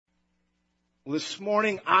Well, this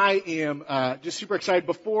morning I am just super excited.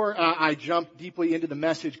 Before I jump deeply into the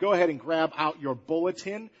message, go ahead and grab out your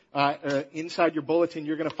bulletin. Inside your bulletin,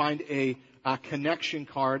 you're going to find a connection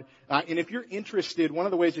card. And if you're interested, one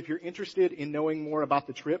of the ways, if you're interested in knowing more about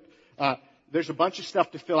the trip, there's a bunch of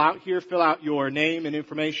stuff to fill out here. Fill out your name and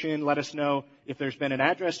information. Let us know if there's been an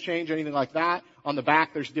address change, anything like that. On the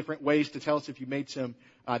back, there's different ways to tell us if you made some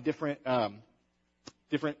different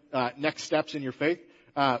next steps in your faith.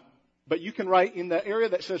 But you can write in the area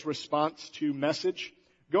that says response to message.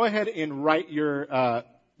 Go ahead and write your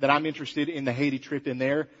that I'm interested in the Haiti trip in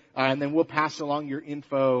there, and then we'll pass along your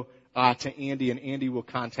info to Andy, and Andy will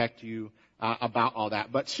contact you about all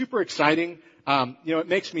that. But super exciting. It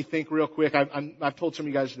makes me think real quick. I've told some of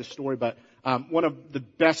you guys this story, but one of the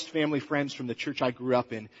best family friends from the church I grew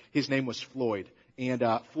up in, his name was Floyd, and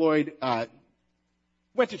Floyd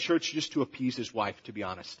went to church just to appease his wife, to be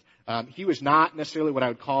honest. He was not necessarily what I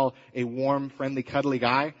would call a warm, friendly, cuddly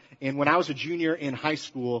guy. And when I was a junior in high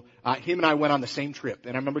school, him and I went on the same trip.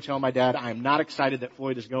 And I remember telling my dad, I am not excited that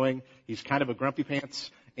Floyd is going. He's kind of a grumpy pants.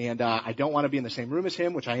 And I don't want to be in the same room as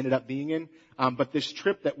him, which I ended up being in. But this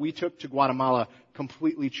trip that we took to Guatemala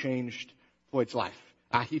completely changed Floyd's life.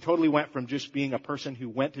 He totally went from just being a person who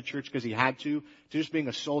went to church because he had to just being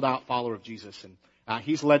a sold-out follower of Jesus. And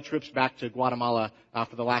he's led trips back to Guatemala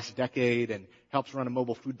for the last decade and helps run a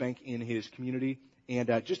mobile food bank in his community,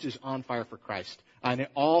 and just is on fire for Christ. And it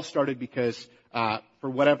all started because, for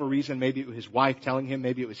whatever reason, maybe it was his wife telling him,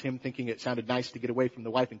 maybe it was him thinking it sounded nice to get away from the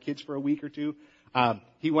wife and kids for a week or two.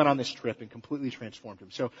 He went on this trip and completely transformed him.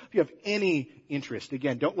 So if you have any interest,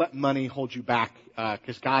 again, don't let money hold you back,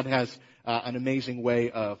 because God has an amazing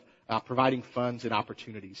way of providing funds and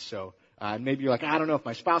opportunities. So maybe you're like, I don't know if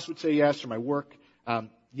my spouse would say yes or my work.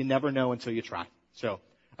 You never know until you try. So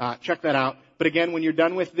check that out. But again, when you're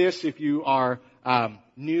done with this, if you are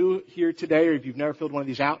new here today or if you've never filled one of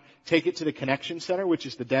these out, take it to the Connection Center, which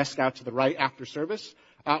is the desk out to the right after service.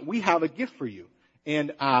 We have a gift for you.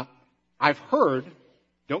 And I've heard,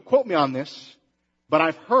 don't quote me on this, but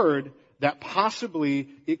I've heard that possibly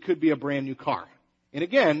it could be a brand new car. And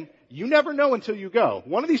again, you never know until you go.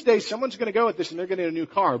 One of these days, someone's going to go at this and they're going to get a new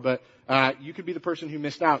car, but you could be the person who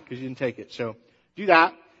missed out because you didn't take it. So do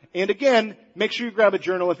that. And again, make sure you grab a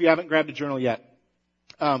journal if you haven't grabbed a journal yet.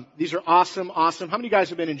 These are awesome. How many of you guys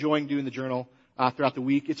have been enjoying doing the journal throughout the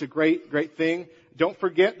week? It's a great thing. Don't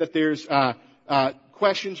forget that there's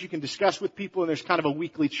questions you can discuss with people, and there's kind of a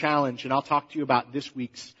weekly challenge, and I'll talk to you about this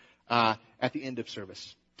week's at the end of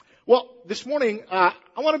service. Well, this morning, I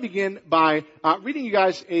want to begin by reading you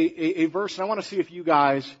guys a verse, and I want to see if you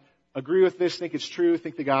guys agree with this, think it's true,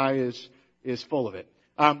 think the guy is full of it.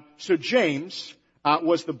 So James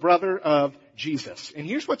was the brother of Jesus. And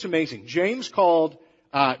here's what's amazing. James called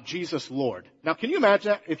Jesus Lord. Now, can you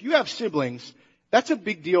imagine that? If you have siblings, that's a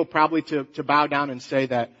big deal probably to bow down and say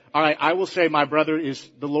that, all right, I will say my brother is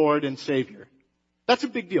the Lord and Savior. That's a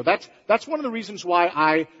big deal. That's one of the reasons why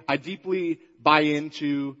I deeply buy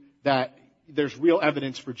into that there's real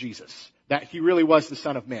evidence for Jesus, that he really was the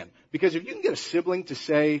Son of Man. Because if you can get a sibling to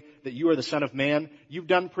say that you are the Son of Man, you've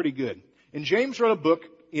done pretty good. And James wrote a book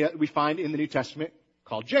we find in the New Testament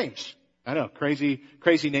called James. I know, crazy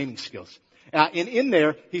naming skills. And in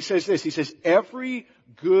there, he says this. He says, every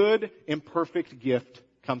good and perfect gift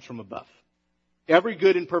comes from above. Every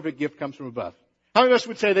good and perfect gift comes from above. How many of us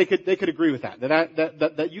would say they could agree with that?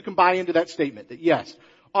 That you can buy into that statement, that yes,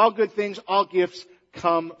 all good things, all gifts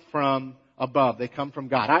come from above. They come from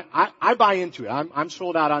God. I buy into it. I'm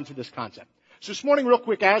sold out onto this concept. So this morning, real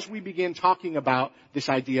quick, as we begin talking about this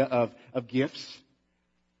idea of gifts,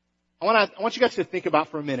 I want you guys to think about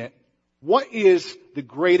for a minute, what is the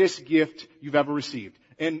greatest gift you've ever received?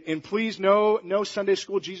 And please, no Sunday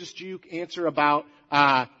school Jesus juke answer about,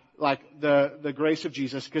 the grace of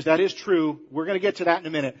Jesus, because that is true. We're going to get to that in a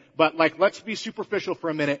minute. But let's be superficial for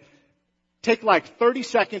a minute. Take 30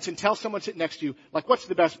 seconds and tell someone sitting next to you, what's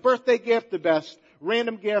the best birthday gift, the best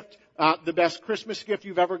random gift, the best Christmas gift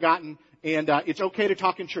you've ever gotten. And it's okay to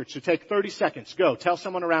talk in church. So take 30 seconds. Go. Tell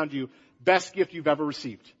someone around you, best gift you've ever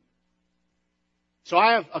received. So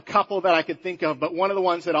I have a couple that I could think of, but one of the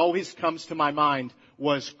ones that always comes to my mind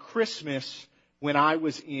was Christmas when I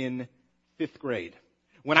was in 5th grade.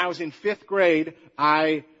 When I was in 5th grade,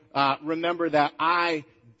 I remember that I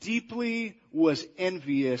deeply was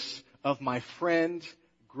envious of my friend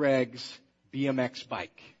Greg's BMX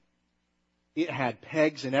bike. It had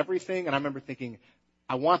pegs and everything, and I remember thinking,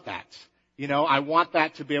 I want that. I want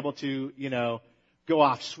that to be able to, go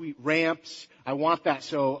off sweet ramps. I want that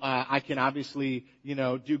so I can obviously,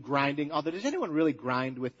 do grinding. Although, does anyone really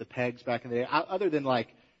grind with the pegs back in the day? Other than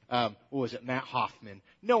what was it, Matt Hoffman.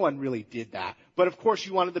 No one really did that. But of course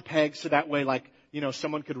you wanted the pegs so that way, like,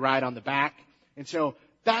 someone could ride on the back. And so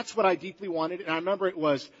that's what I deeply wanted. And I remember it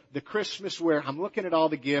was the Christmas where I'm looking at all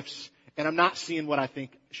the gifts and I'm not seeing what I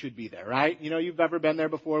think should be there, right? You've ever been there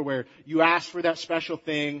before where you ask for that special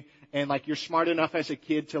thing and like you're smart enough as a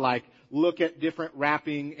kid to like look at different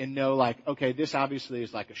wrapping and know like, okay, this obviously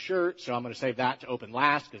is like a shirt, so I'm going to save that to open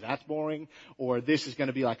last because that's boring. Or this is going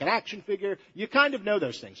to be like an action figure. You kind of know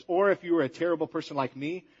those things. Or if you were a terrible person like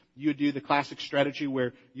me, you would do the classic strategy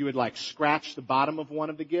where you would like scratch the bottom of one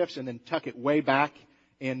of the gifts and then tuck it way back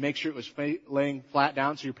and make sure it was laying flat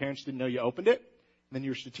down so your parents didn't know you opened it. And then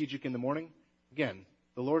you were strategic in the morning. Again,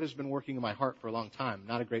 the Lord has been working in my heart for a long time.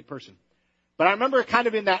 Not a great person. But I remember kind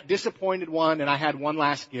of in that disappointed one, and I had one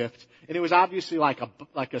last gift, and it was obviously like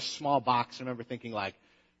a small box. I remember thinking like,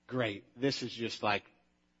 great, this is just like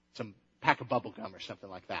some pack of bubble gum or something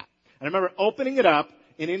like that. And I remember opening it up,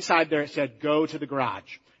 and inside there it said, go to the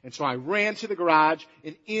garage. And so I ran to the garage,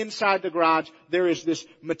 and inside the garage there is this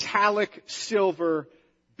metallic silver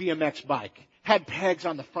BMX bike. Had pegs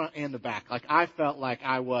on the front and the back. Like I felt like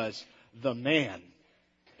I was the man.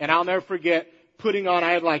 And I'll never forget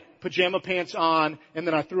I had like pajama pants on, and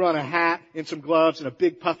then I threw on a hat and some gloves and a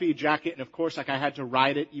big puffy jacket, and of course like I had to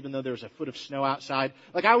ride it even though there was a foot of snow outside.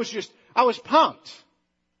 Like I was pumped.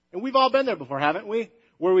 And we've all been there before, haven't we?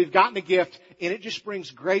 Where we've gotten a gift and it just brings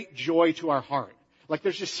great joy to our heart. Like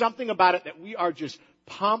there's just something about it that we are just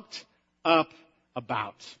pumped up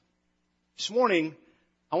about. This morning,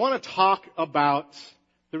 I want to talk about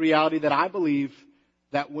the reality that I believe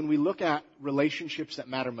that when we look at relationships that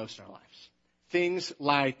matter most in our lives, things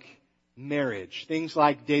like marriage, things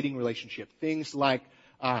like dating relationship, things like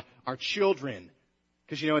our children,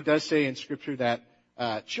 because it does say in Scripture that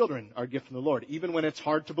children are a gift from the Lord, even when it's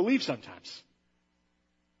hard to believe sometimes.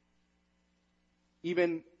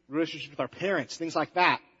 Even relationships with our parents, things like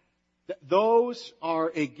that. Those are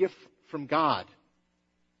a gift from God.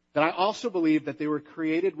 That I also believe that they were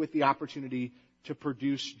created with the opportunity to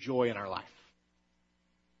produce joy in our life.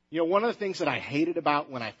 One of the things that I hated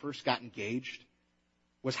about when I first got engaged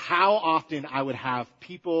was how often I would have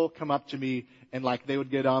people come up to me and like they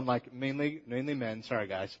would get on like mainly men, sorry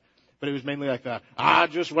guys, but it was mainly like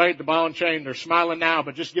just wait, the ball and chain, they're smiling now,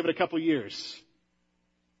 but just give it a couple years.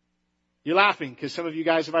 You're laughing because some of you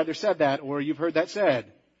guys have either said that or you've heard that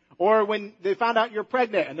said. Or when they found out you're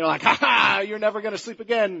pregnant and they're like, you're never going to sleep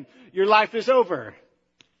again. Your life is over.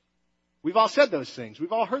 We've all said those things.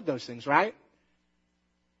 We've all heard those things, right?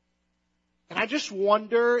 And I just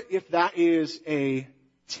wonder if that is a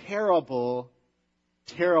terrible,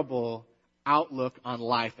 terrible outlook on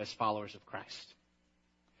life as followers of Christ.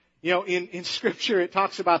 In Scripture, it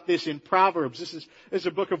talks about this in Proverbs. This is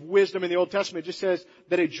a book of wisdom in the Old Testament. It just says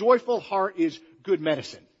that a joyful heart is good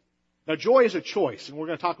medicine. Now, joy is a choice, and we're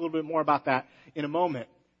going to talk a little bit more about that in a moment.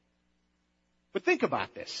 But think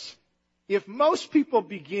about this. If most people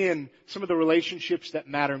begin some of the relationships that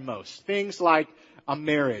matter most, things like a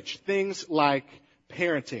marriage, things like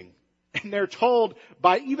parenting, and they're told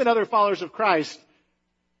by even other followers of Christ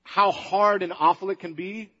how hard and awful it can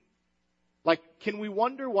be, like, can we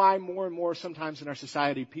wonder why more and more sometimes in our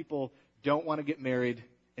society people don't want to get married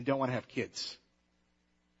and don't want to have kids?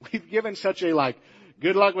 We've given such a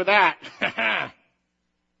good luck with that.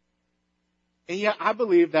 And yet I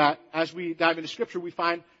believe that as we dive into Scripture, we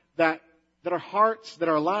find that our hearts, that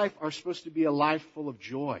our life are supposed to be a life full of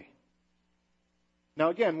joy. Now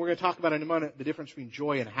again, we're going to talk about in a moment the difference between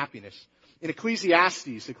joy and happiness. In Ecclesiastes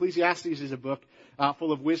is a book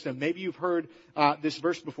full of wisdom. Maybe you've heard this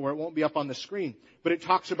verse before. It won't be up on the screen. But it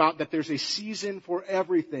talks about that there's a season for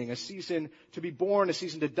everything. A season to be born, a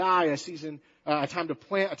season to die, a time to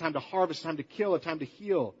plant, a time to harvest, a time to kill, a time to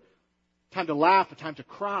heal, a time to laugh, a time to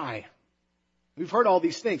cry. We've heard all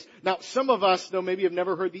these things. Now, some of us, though, maybe have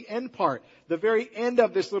never heard the end part. The very end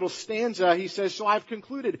of this little stanza, he says, so I've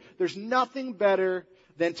concluded there's nothing better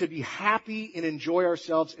than to be happy and enjoy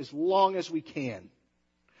ourselves as long as we can.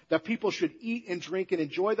 That people should eat and drink and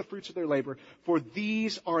enjoy the fruits of their labor, for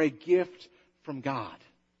these are a gift from God.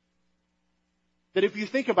 That if you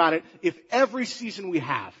think about it, if every season we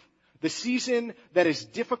have, the season that is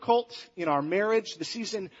difficult in our marriage, the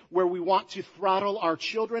season where we want to throttle our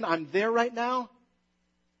children, I'm there right now.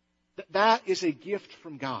 That is a gift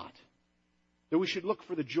from God. That we should look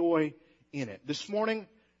for the joy in it. This morning,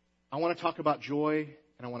 I want to talk about joy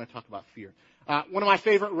and I want to talk about fear. One of my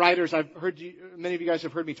favorite writers, many of you guys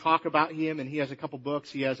have heard me talk about him, and he has a couple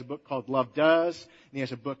books. He has a book called Love Does, and he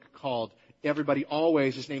has a book called Everybody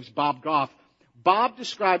Always. His name's Bob Goff. Bob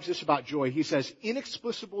describes this about joy. He says,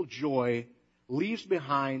 inexplicable joy leaves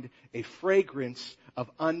behind a fragrance of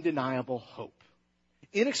undeniable hope.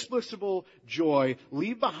 Inexplicable joy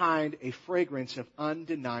leave behind a fragrance of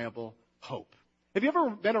undeniable hope. Have you ever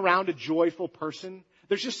been around a joyful person?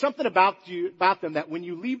 There's just something about them that when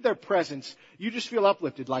you leave their presence, you just feel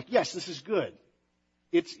uplifted, like, yes, this is good.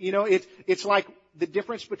 It's like the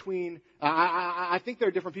difference between, I think there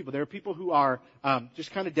are different people. There are people who are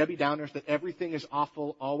just kind of Debbie Downers, that everything is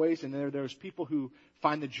awful always, and there's people who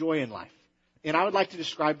find the joy in life. And I would like to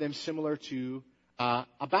describe them similar to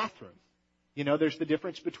a bathroom. There's the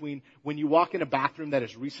difference between when you walk in a bathroom that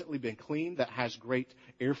has recently been cleaned, that has great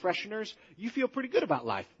air fresheners, you feel pretty good about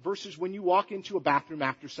life, versus when you walk into a bathroom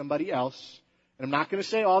after somebody else. And I'm not going to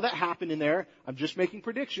say all that happened in there. I'm just making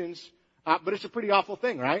predictions. But it's a pretty awful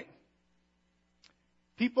thing, right?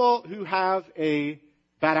 People who have a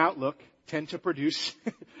bad outlook tend to produce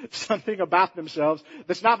something about themselves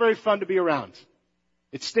that's not very fun to be around.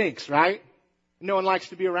 It stinks, right? No one likes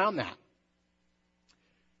to be around that.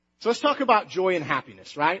 So let's talk about joy and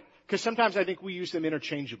happiness, right? Because sometimes I think we use them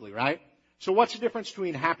interchangeably, right? So what's the difference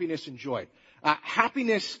between happiness and joy?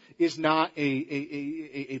 Happiness is not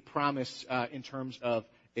a promise in terms of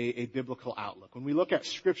a biblical outlook. When we look at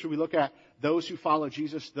Scripture, we look at those who follow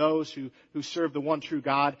Jesus, those who serve the one true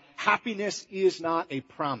God. Happiness is not a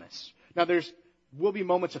promise. Now, will be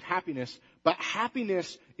moments of happiness, but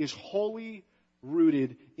happiness is wholly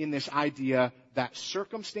rooted in this idea that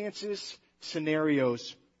circumstances,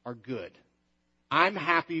 scenarios are good. I'm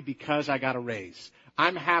happy because I got a raise.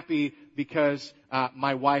 I'm happy because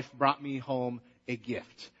my wife brought me home a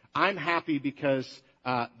gift. I'm happy because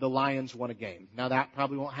the Lions won a game. Now, that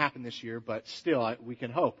probably won't happen this year, but still, we can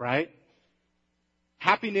hope, right?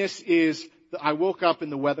 Happiness is, I woke up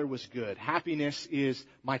and the weather was good. Happiness is,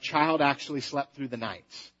 my child actually slept through the night.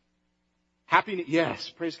 Happiness, yes,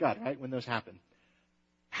 praise God, right, when those happen.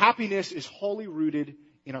 Happiness is wholly rooted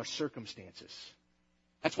in our circumstances.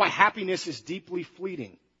 That's why happiness is deeply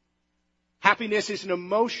fleeting. Happiness is an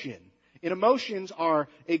emotion. And emotions are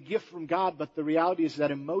a gift from God, but the reality is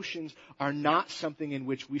that emotions are not something in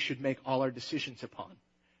which we should make all our decisions upon.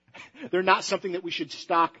 They're not something that we should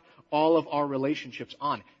stock all of our relationships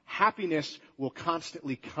on. Happiness will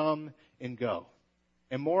constantly come and go.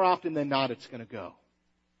 And more often than not, it's going to go.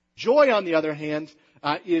 Joy, on the other hand,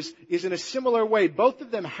 is in a similar way. Both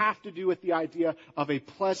of them have to do with the idea of a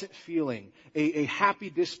pleasant feeling, a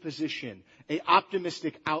happy disposition, an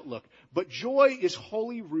optimistic outlook. But joy is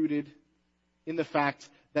wholly rooted in the fact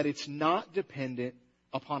that it's not dependent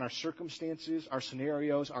upon our circumstances, our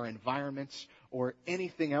scenarios, our environments, or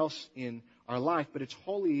anything else in our life, but it's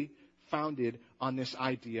wholly founded on this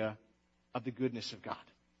idea of the goodness of God.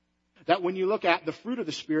 That when you look at the fruit of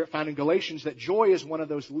the Spirit found in Galatians, that joy is one of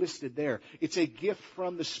those listed there. It's a gift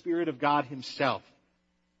from the Spirit of God Himself.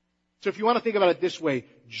 So if you want to think about it this way,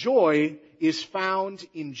 joy is found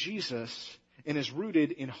in Jesus and is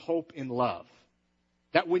rooted in hope and love.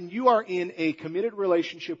 That when you are in a committed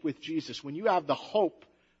relationship with Jesus, when you have the hope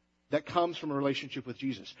that comes from a relationship with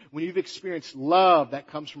Jesus, when you've experienced love that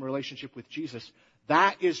comes from a relationship with Jesus,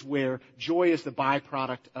 that is where joy is the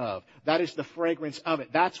byproduct of. That is the fragrance of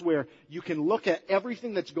it. That's where you can look at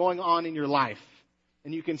everything that's going on in your life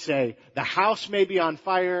and you can say, the house may be on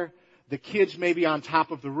fire, the kids may be on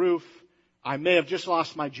top of the roof, I may have just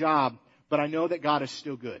lost my job, but I know that God is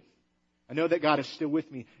still good. I know that God is still with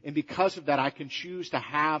me. And because of that, I can choose to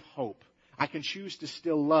have hope. I can choose to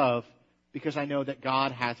still love because I know that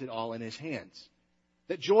God has it all in His hands.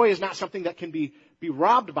 That joy is not something that can be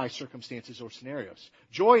robbed by circumstances or scenarios.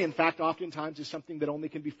 Joy, in fact, oftentimes is something that only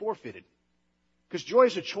can be forfeited. Because joy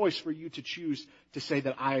is a choice for you to choose to say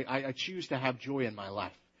that I choose to have joy in my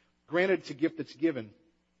life. Granted, it's a gift that's given,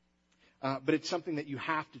 but it's something that you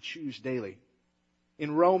have to choose daily.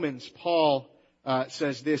 In Romans, Paul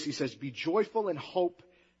says this. He says, be joyful in hope,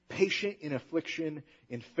 patient in affliction,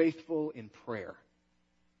 and faithful in prayer.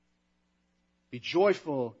 Be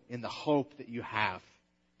joyful in the hope that you have.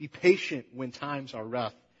 Be patient when times are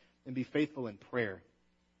rough, and be faithful in prayer.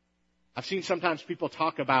 I've seen sometimes people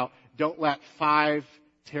talk about don't let 5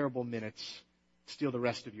 terrible minutes steal the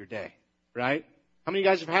rest of your day, right? How many of you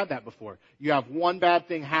guys have had that before? You have one bad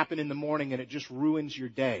thing happen in the morning and it just ruins your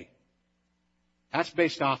day. That's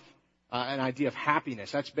based off an idea of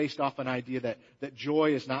happiness. That's based off an idea that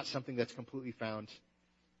joy is not something that's completely found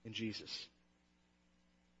in Jesus.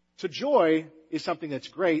 So joy is something that's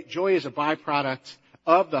great. Joy is a byproduct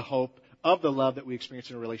of the hope, of the love that we experience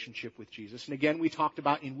in a relationship with Jesus. And again, we talked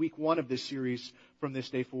about in week 1 of this series from this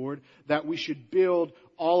day forward that we should build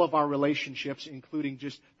all of our relationships, including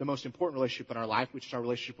just the most important relationship in our life, which is our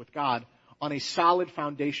relationship with God, on a solid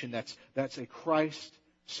foundation that's a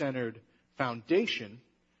Christ-centered foundation.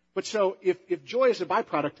 But so if joy is a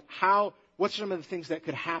byproduct, what's some of the things that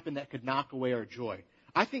could happen that could knock away our joy?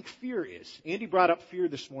 I think fear is. Andy brought up fear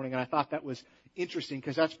this morning, and I thought that was interesting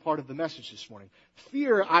because that's part of the message this morning.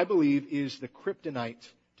 Fear, I believe, is the kryptonite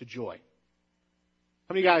to joy.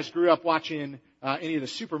 How many of you guys grew up watching any of the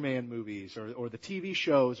Superman movies or the TV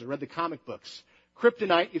shows or read the comic books?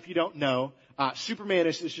 Kryptonite, if you don't know, Superman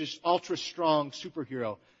is this just ultra strong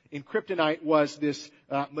superhero. And kryptonite was this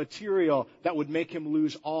material that would make him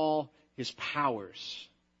lose all his powers.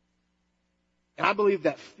 And I believe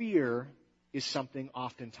that fear is something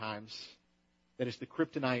oftentimes that is the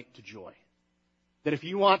kryptonite to joy. That if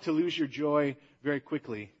you want to lose your joy very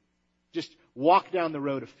quickly, just walk down the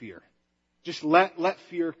road of fear. Just let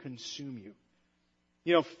fear consume you.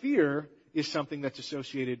 You know, fear is something that's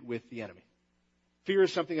associated with the enemy. Fear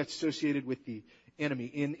is something that's associated with the enemy.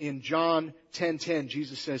 In John 10:10,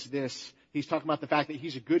 Jesus says this. He's talking about the fact that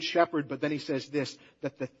he's a good shepherd, but then he says this,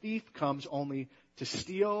 that the thief comes only to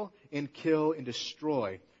steal and kill and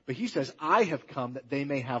destroy. But he says, I have come that they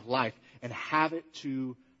may have life and have it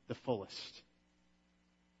to the fullest.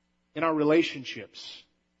 In our relationships,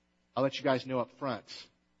 I'll let you guys know up front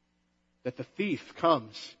that the thief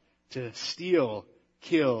comes to steal,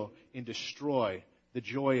 kill, and destroy the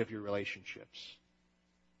joy of your relationships.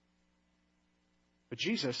 But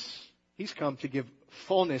Jesus, He's come to give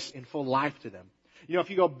fullness and full life to them. You know, if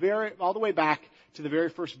you go all the way back to the very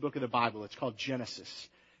first book of the Bible, it's called Genesis.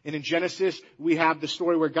 And in Genesis, we have the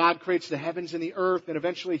story where God creates the heavens and the earth, and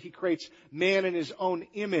eventually He creates man in His own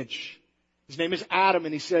image. His name is Adam,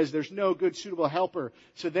 and He says there's no good suitable helper.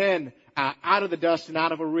 So then, out of the dust and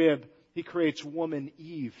out of a rib, He creates woman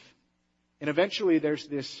Eve. And eventually there's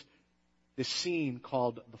this scene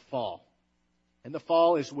called the fall. And the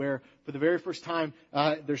fall is where, for the very first time,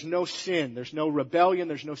 there's no sin, there's no rebellion,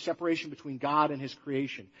 there's no separation between God and His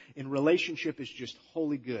creation. And relationship is just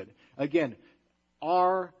wholly good. Again,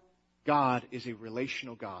 our God is a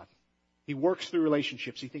relational God. He works through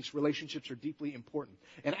relationships. He thinks relationships are deeply important.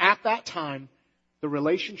 And at that time, the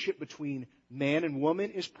relationship between man and woman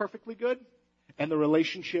is perfectly good, and the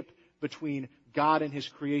relationship between God and His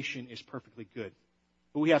creation is perfectly good.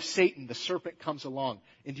 But we have Satan, the serpent, comes along.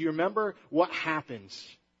 And do you remember what happens?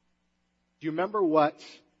 Do you remember what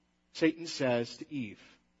Satan says to Eve?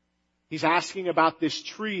 He's asking about this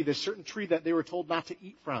tree, this certain tree that they were told not to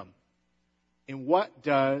eat from. And what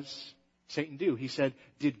does Satan do? He said,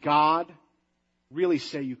 did God really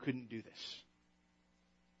say you couldn't do this?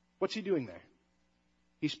 What's he doing there?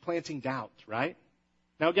 He's planting doubt, right?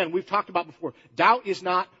 Now again, we've talked about before, doubt is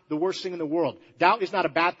not the worst thing in the world. Doubt is not a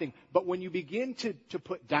bad thing. But when you begin to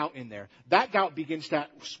put doubt in there, that doubt begins to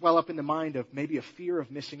swell up in the mind of maybe a fear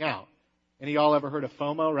of missing out. Any of y'all ever heard of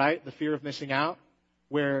FOMO, right? The fear of missing out?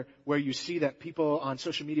 Where you see that people on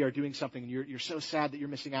social media are doing something and you're so sad that you're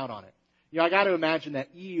missing out on it. You know, I got to imagine that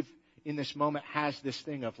Eve in this moment has this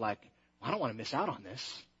thing of like, I don't want to miss out on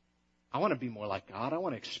this. I want to be more like God. I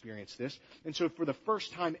want to experience this. And so for the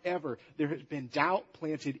first time ever, there has been doubt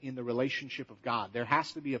planted in the relationship of God. There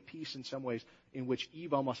has to be a piece in some ways in which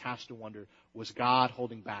Eve almost has to wonder, was God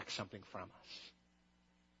holding back something from us?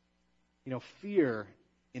 You know, fear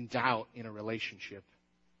and doubt in a relationship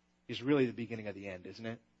is really the beginning of the end, isn't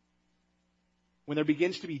it? When there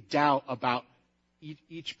begins to be doubt about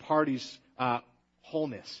each party's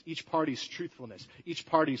wholeness, each party's truthfulness, each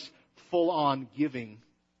party's full-on giving,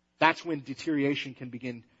 that's when deterioration can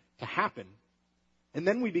begin to happen. And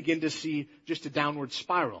then we begin to see just a downward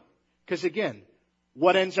spiral. Because again,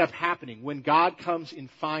 what ends up happening when God comes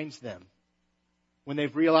and finds them, when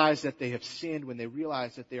they've realized that they have sinned, when they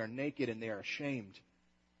realize that they are naked and they are ashamed,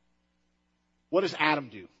 what does Adam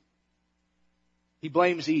do? He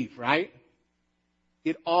blames Eve, right?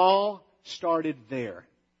 It all started there.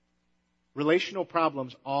 Relational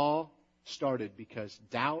problems all started because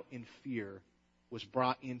doubt and fear was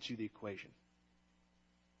brought into the equation.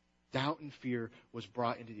 Doubt and fear was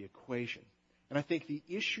brought into the equation. And I think the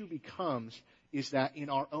issue becomes is that in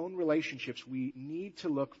our own relationships, we need to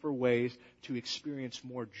look for ways to experience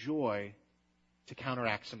more joy to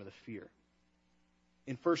counteract some of the fear.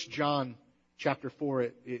 In 1 John chapter 4,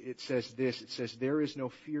 it says this. It says, there is no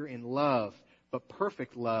fear in love, but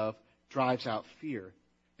perfect love drives out fear.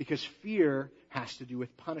 Because fear has to do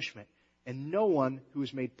with punishment. And no one who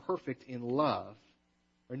is made perfect in love,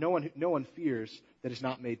 or no one fears that is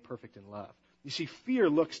not made perfect in love. You see, fear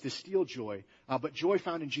looks to steal joy, but joy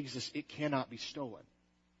found in Jesus, it cannot be stolen.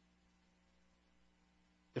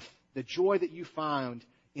 The joy that you found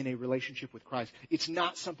in a relationship with Christ, it's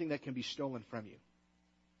not something that can be stolen from you.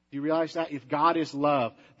 Do you realize that? If God is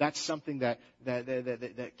love, that's something that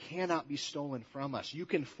cannot be stolen from us. You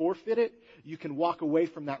can forfeit it. You can walk away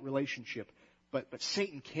from that relationship. But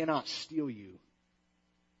Satan cannot steal you.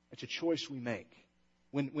 It's a choice we make.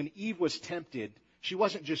 When Eve was tempted, she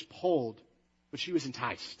wasn't just pulled, but she was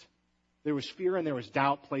enticed. There was fear and there was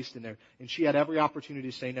doubt placed in there. And she had every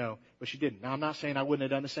opportunity to say no, but she didn't. Now, I'm not saying I wouldn't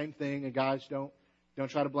have done the same thing. And guys, don't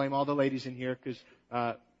try to blame all the ladies in here because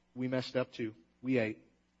we messed up too. We ate.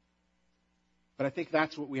 But I think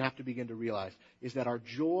that's what we have to begin to realize, is that our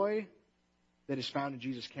joy that is found in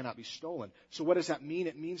Jesus cannot be stolen. So what does that mean?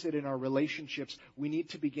 It means that in our relationships, we need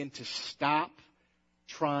to begin to stop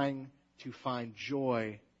trying to find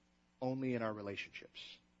joy only in our relationships.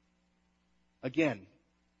 Again,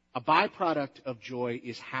 a byproduct of joy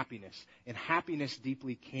is happiness. And happiness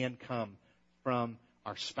deeply can come from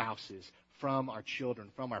our spouses, from our children,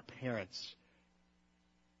 from our parents.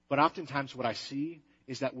 But oftentimes what I see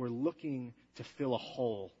is that we're looking to fill a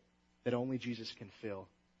hole that only Jesus can fill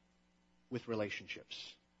with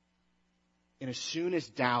relationships. And as soon as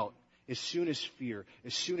doubt, as soon as fear,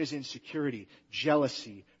 as soon as insecurity,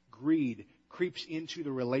 jealousy, greed creeps into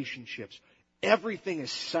the relationships, everything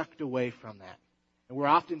is sucked away from that. And we're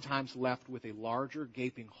oftentimes left with a larger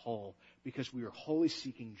gaping hole because we are wholly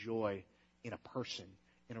seeking joy in a person,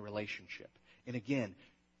 in a relationship. And again,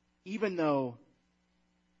 even though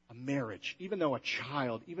a marriage, even though a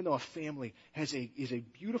child, even though a family is a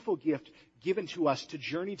beautiful gift given to us to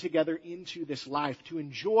journey together into this life, to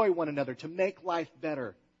enjoy one another, to make life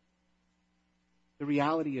better, the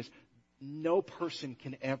reality is no person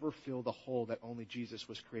can ever fill the hole that only Jesus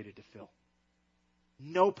was created to fill.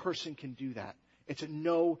 No person can do that. It's a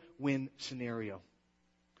no-win scenario.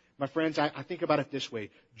 My friends, I think about it this way.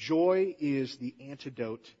 Joy is the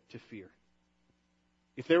antidote to fear.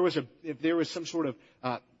 If there was some sort of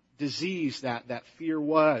disease that fear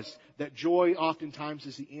was, that joy oftentimes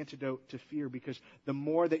is the antidote to fear, because the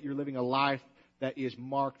more that you're living a life that is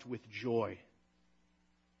marked with joy,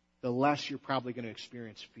 the less you're probably going to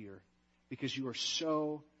experience fear, because you are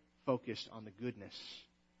so focused on the goodness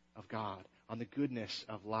of God, on the goodness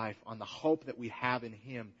of life, on the hope that we have in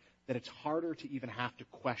Him, that it's harder to even have to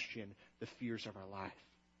question the fears of our life.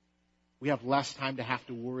 We have less time to have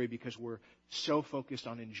to worry because we're so focused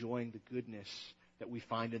on enjoying the goodness that we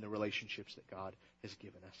find in the relationships that God has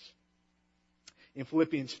given us. In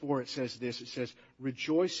Philippians 4, it says this. It says,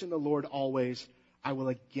 "Rejoice in the Lord always. I will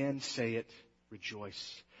again say it,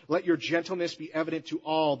 rejoice. Let your gentleness be evident to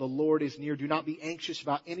all. The Lord is near. Do not be anxious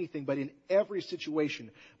about anything, but in every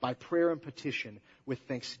situation, by prayer and petition, with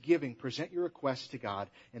thanksgiving, present your requests to God,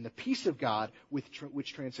 and the peace of God,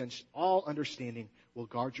 which transcends all understanding, will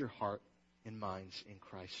guard your heart and minds in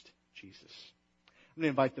Christ Jesus." I'm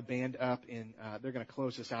going to invite the band up, and they're going to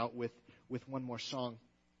close us out with one more song.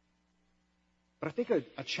 But I think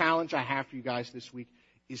a challenge I have for you guys this week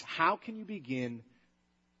is, how can you begin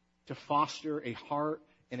to foster a heart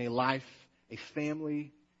and a life, a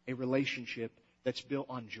family, a relationship that's built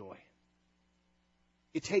on joy?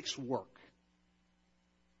 It takes work.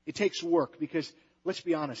 It takes work because, let's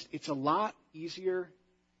be honest, it's a lot easier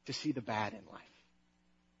to see the bad in life.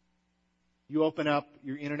 You open up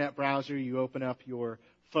your internet browser, you open up your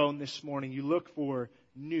phone this morning, you look for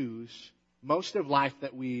news. Most of life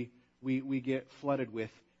that we get flooded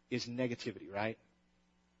with is negativity, right?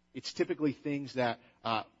 It's typically things that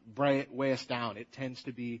weigh us down. It tends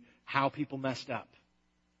to be how people messed up.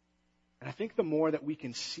 And I think the more that we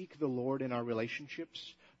can seek the Lord in our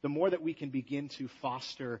relationships, the more that we can begin to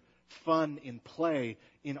foster fun and play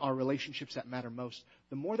in our relationships that matter most,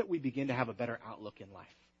 the more that we begin to have a better outlook in life.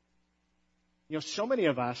 You know, so many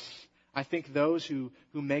of us, I think those who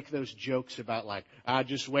make those jokes about like,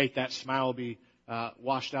 just wait, that smile will be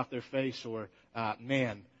washed off their face, or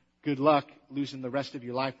man, good luck losing the rest of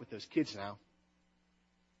your life with those kids now.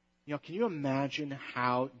 You know, can you imagine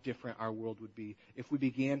how different our world would be if we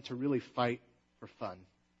began to really fight for fun,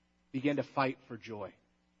 began to fight for joy,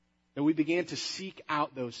 that we began to seek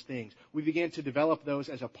out those things, we began to develop those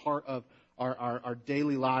as a part of our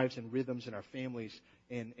daily lives and rhythms in our families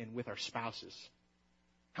and with our spouses?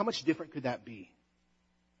 How much different could that be?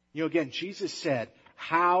 You know, again, Jesus said,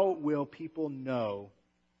 "How will people know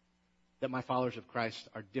that my followers of Christ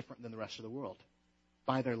are different than the rest of the world?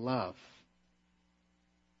 By their love."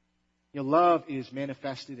 You know, love is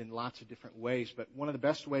manifested in lots of different ways, but one of the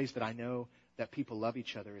best ways that I know that people love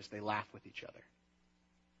each other is they laugh with each other.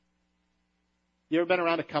 You ever been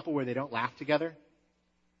around a couple where they don't laugh together?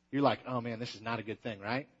 You're like, oh man, this is not a good thing,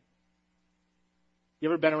 right? You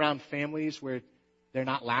ever been around families where they're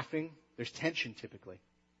not laughing? There's tension typically.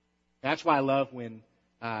 That's why I love when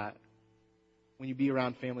when you be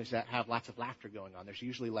around families that have lots of laughter going on, there's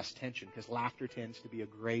usually less tension because laughter tends to be a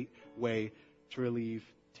great way to relieve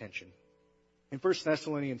tension. In 1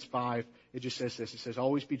 Thessalonians 5, it just says this. It says,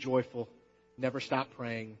 always be joyful, never stop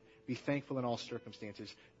praying, be thankful in all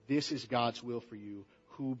circumstances. This is God's will for you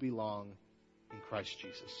who belong in Christ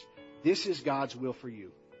Jesus. This is God's will for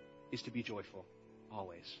you, is to be joyful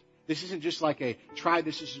always. This isn't just like a try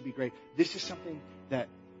this to be great. This is something that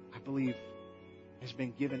I believe has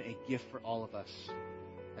been given a gift for all of us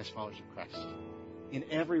as followers of Christ. In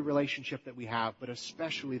every relationship that we have, but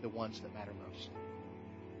especially the ones that matter most.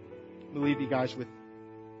 Let me leave you guys with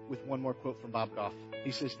one more quote from Bob Goff.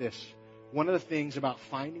 He says this, one of the things about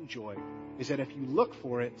finding joy is that if you look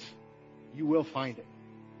for it, you will find it.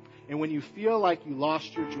 And when you feel like you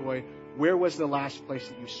lost your joy, where was the last place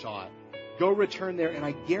that you saw it? Go return there, and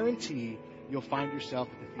I guarantee you'll find yourself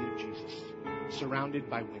at the feet of Jesus,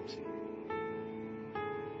 surrounded by whimsy.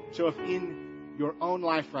 So if in your own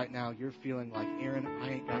life right now you're feeling like, Aaron, I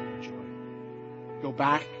ain't got no joy, go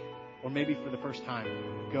back, or maybe for the first time,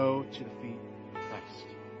 go to the feet of Christ.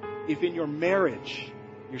 If in your marriage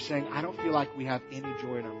you're saying, I don't feel like we have any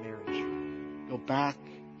joy in our marriage, go back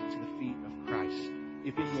to the feet of Christ.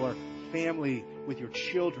 If in your family, with your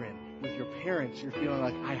children, with your parents, you're feeling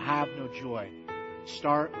like, I have no joy,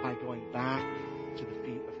 start by going back to the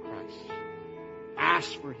feet of Christ.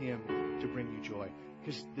 Ask for Him to bring you joy.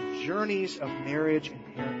 Because the journeys of marriage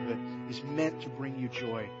and parenthood is meant to bring you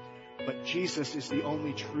joy. But Jesus is the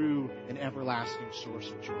only true and everlasting source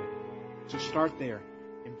of joy. So start there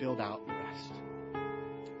and build out the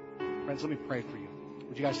rest. Friends, let me pray for you.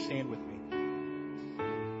 Would you guys stand with me?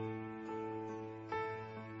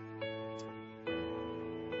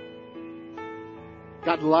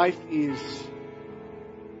 God, life is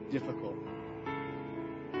difficult.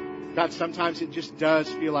 God, sometimes it just does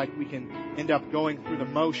feel like we can end up going through the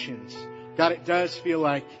motions. God, it does feel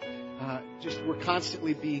like we're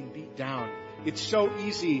constantly being beat down. It's so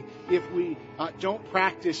easy if we don't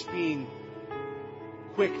practice being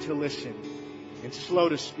quick to listen and slow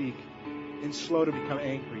to speak and slow to become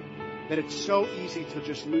angry, that it's so easy to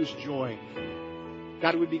just lose joy.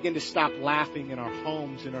 God, we begin to stop laughing in our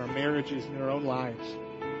homes, in our marriages, in our own lives.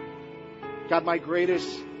 God, my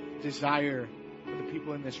greatest desire for the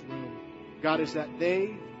people in this room, God, is that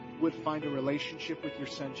they would find a relationship with your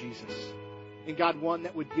Son, Jesus. And God, one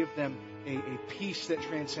that would give them a peace that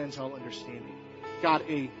transcends all understanding. God,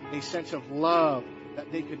 a sense of love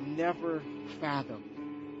that they could never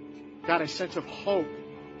fathom. God, a sense of hope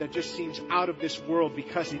that just seems out of this world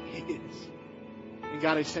because it is. And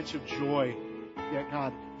God, a sense of joy that,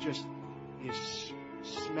 God, just is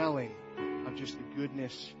smelling of just the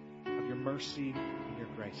goodness of your mercy and your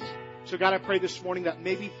grace. So God, I pray this morning that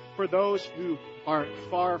maybe for those who are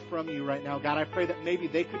far from you right now, God, I pray that maybe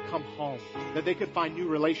they could come home, that they could find new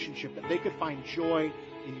relationship, that they could find joy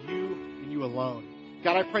in you and you alone.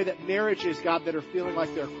 God, I pray that marriages, God, that are feeling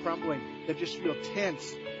like they're crumbling, that just feel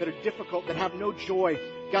tense, that are difficult, that have no joy,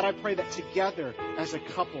 God, I pray that together as a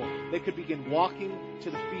couple, they could begin walking to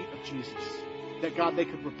the feet of Jesus. That, God, they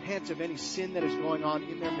could repent of any sin that is going on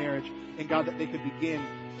in their marriage. And, God, that they could begin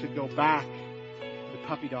to go back to the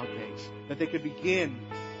puppy dog days. That they could begin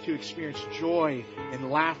to experience joy and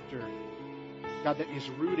laughter. God, that is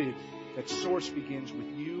rooted, that source begins with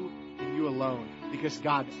you and you alone. Because,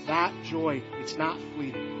 God, that joy, it's not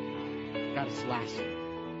fleeting. God, it's lasting.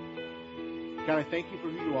 God, I thank you for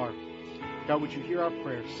who you are. God, would you hear our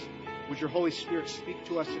prayers? Would your Holy Spirit speak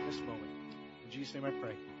to us in this moment? In Jesus' name I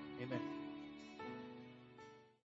pray. Amen.